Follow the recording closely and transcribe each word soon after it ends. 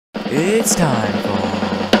It's time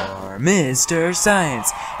for Mr.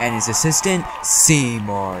 Science and his assistant,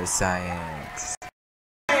 Seymour Science.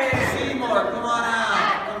 Hey, Seymour, come on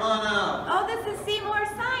out. Come on out. Oh, this is Seymour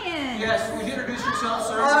Science. Yes, would you introduce yourself,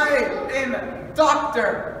 sir? I am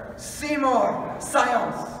Dr. Seymour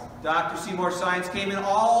Science. Dr. Seymour Science came in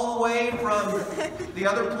all the way from the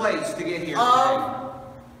other place to get here Of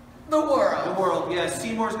the world. The world, yes.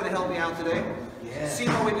 Seymour's going to help me out today. Yes.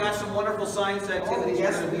 Seymour, we've got some wonderful science activities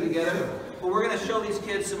yes, we're going to do together. But we're going to show these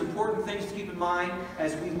kids some important things to keep in mind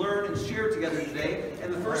as we learn and share together today.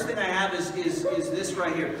 And the first thing I have is this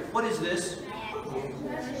right here. What is this?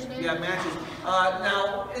 Yeah, matches.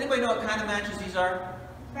 Now, anybody know what kind of matches these are?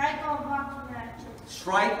 Strike on box matches.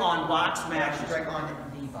 Strike on box matches. Strike on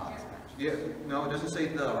the box match. Yeah, no, it doesn't say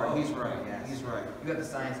the, right? He's right. Yes. He's right. You got the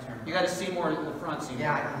science term. You got to see more in the front, Seymour.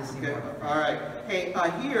 Yeah, I need to see Okay. more. All right. Hey,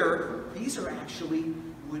 here, these are actually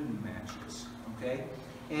wooden matches, okay?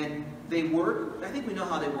 And they work, I think we know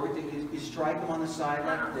how they work. You strike them on the side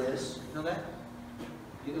like this. You know that?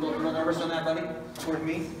 You a little nervous on that, buddy? Toward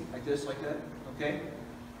me? Like this, like that? Okay?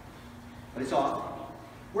 But it's off.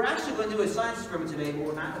 We're actually going to do a science experiment today, but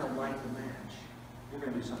we're not going to light the match. We're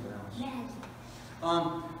going to do something else.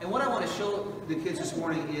 And what I want to show the kids this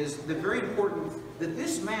morning is the very important, that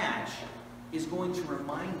this match is going to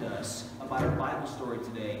remind us about our Bible story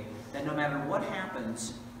today, that no matter what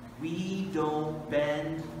happens, we don't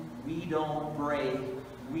bend, we don't break,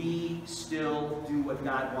 we still do what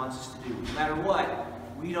God wants us to do. No matter what,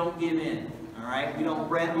 we don't give in, all right? We don't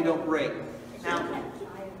bend, we don't break. Now,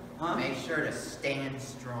 Make sure to stand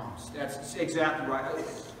strong. that's exactly right.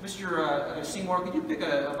 Mr. Seymour, could you pick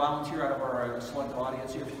a volunteer out of our select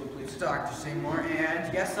audience here, if you would, please? Dr. Seymour,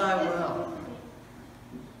 and yes, I will.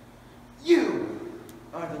 You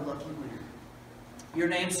are the lucky winner. Your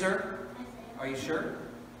name, sir? Are you sure?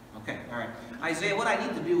 Okay, all right. Isaiah, what I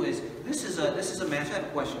need to do is, this is a match. I have a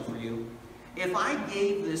question for you. If I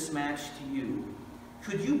gave this match to you,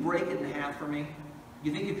 could you break it in half for me?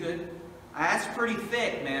 You think you could? That's pretty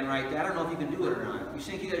thick, man, right there. I don't know if you can do it or not. You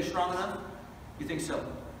think you guys are strong enough? You think so?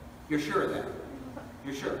 You're sure of that?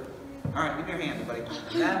 You're sure? All right, give me your hand, buddy.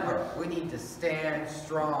 Remember, we need to stand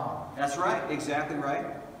strong. That's right, exactly right.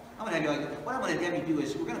 I'm gonna have you like, what I'm gonna have you do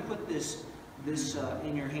is we're gonna put this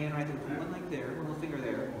in your hand right there, put one like there, one little finger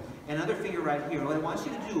there, and another finger right here. What I want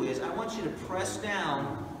you to do is I want you to press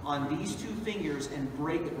down on these two fingers and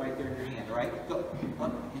break it right there in your hand. All right? Go.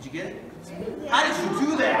 What? Did you get it? How did you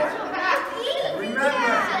do that?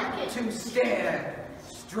 Remember to stand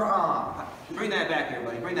strong. Bring that back here,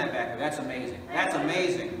 buddy. Bring that back here. That's amazing. That's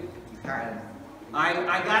amazing. Kind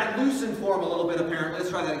I got it loosened for him a little bit apparently.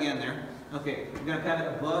 Let's try that again there. Okay, we're gonna have it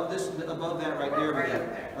above that right there. Right up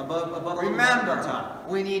there. Above. Remember, on top.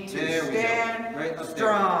 we need to There we go. stand Right up there.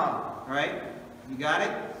 strong. All right, you got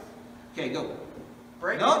it. Okay, go.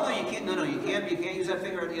 Break No, you can't. No, you can't. You can't use that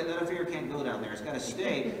finger. The other finger can't go down there. It's got to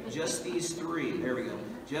stay just these three. There we go.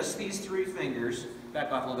 Just these three fingers.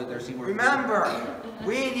 Back off a little bit there. See where. Remember,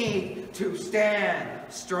 we need to stand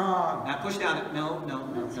strong. Now push down. No.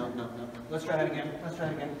 Let's try that again.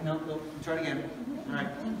 No. Try it again. All right.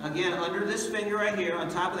 Again, under this finger right here, on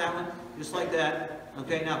top of that one, just like that.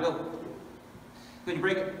 Okay. Now go. Can you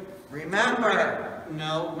break it? Remember,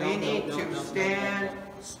 No. we need to stand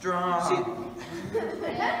strong. See,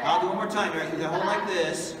 I'll do one more time. You're gonna hold like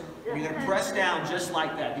this. You're gonna press down just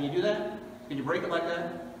like that. Can you do that? Can you break it like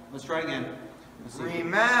that? Let's try again. Let's see.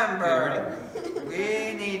 Remember,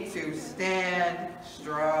 we need to stand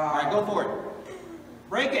strong. All right, go for it.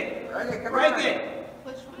 Break it. Break it, come Break on.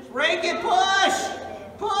 it. Break it. Push.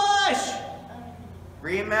 Push.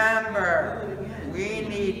 Remember, we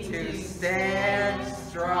need to stand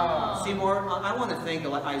strong. Seymour, I want to thank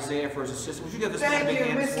Isaiah for his assistance. Would you give this man a Thank big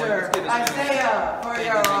you, hand? for him? Let's Mr. give this man a big hand. Isaiah, for Thank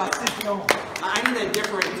your you. assistance. I need a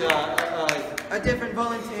different, A different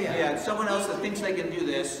volunteer. yeah, someone else that thinks they can do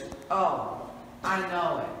this. Oh, I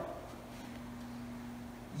know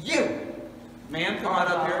it. You Man, come on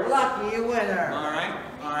up are here. the lucky winner.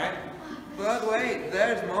 All right. But wait,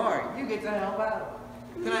 there's more. You get to help out.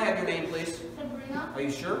 Can I have your name, please? Sabrina. Are you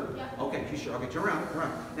sure? Yeah. Okay, she's sure. Okay, turn around.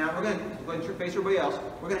 Now we're going to face everybody else.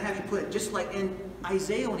 We're going to have you put it just like in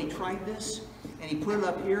Isaiah when he tried this and he put it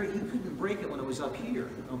up here. He couldn't break it when it was up here.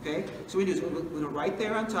 Okay, so we do is we're going to right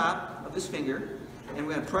there on top of this finger, and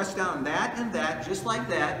we're going to press down that and that just like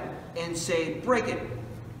that, and say break it.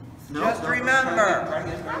 No, Just no, remember, try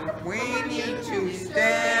again. we need to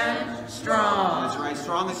stand strong. That's right.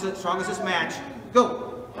 Strong as this match.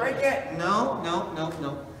 Go. Break it. No.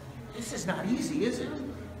 This is not easy, is it?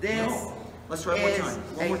 This No. Let's try it one is time.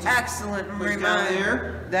 One more an time. excellent Push down there.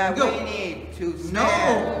 reminder that Go. we need to stand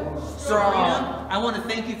No! strong. Sabrina, I want to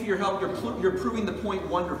thank you for your help. You're proving the point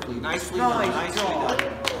wonderfully. Nicely done. Nice Nicely job.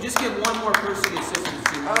 done. Just give one more person the assistance.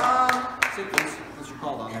 Sit, please. What's your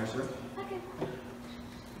call on there, sir?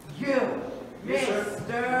 You, Yes,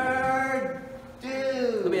 sir. Mr.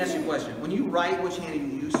 Dude. Let me ask you a question. When you write, which hand do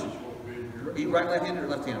you use? Are you right left-handed or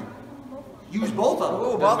left-handed? Use both of them.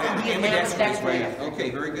 Oh, Doesn't both of matter. them. Ambidextrous, right? Ambidextrous. Okay,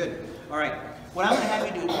 very good. All right. What I'm going to have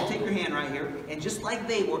you do is take your hand right here, and just like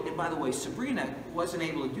they were, and by the way, Sabrina wasn't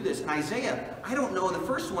able to do this, and Isaiah, I don't know, the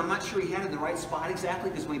first one, I'm not sure he had it in the right spot exactly,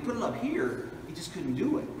 because when he put it up here, he just couldn't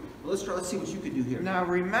do it. Well, let's see what you could do here. Now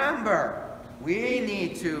remember, we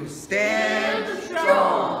need to stand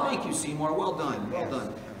strong. Thank you, Seymour. Well done. Well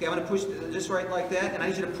done. Okay, I'm going to push just right like that, and I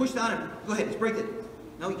need you to push down and go ahead. Just break it.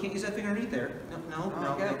 No, you can't use that finger underneath there. No.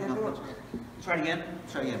 Try it again.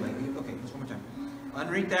 Try it again, Mike. Okay, just one more time.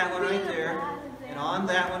 Underneath that one right there, and on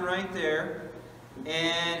that one right there,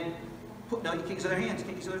 and put. No, you can't use other hands. You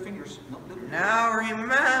can't use other fingers. No. Now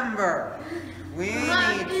remember, we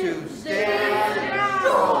need to stand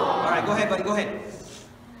strong. All right, go ahead, buddy. Go ahead.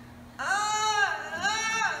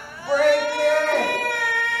 Break it!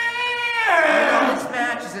 You know, this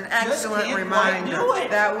match is an excellent can't reminder quite do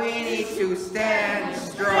it. that we need to stand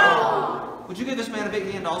strong. Would you give this man a big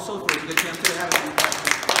hand also for a good chance to have it?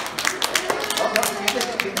 Oh, no, you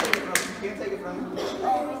can't take it from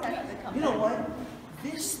him. You know what?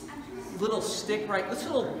 This little stick this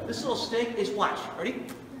little stick is, watch, ready?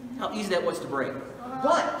 How easy that was to break.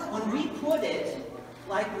 But when we put it,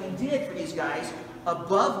 like we did for these guys,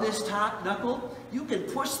 above this top knuckle, you can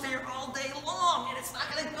push there all day long, and it's not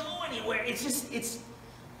going to go anywhere. It's just, it's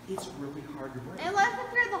really hard to break. Unless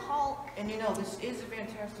if you're the Hulk. And you know, this is a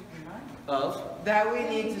fantastic reminder Of? that we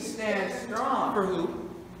need to stand strong. For who?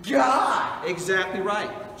 God! Exactly right.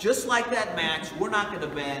 Just like that match, we're not going to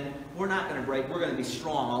bend, we're not going to break, we're going to be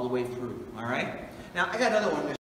strong all the way through. All right? Now, I got another one.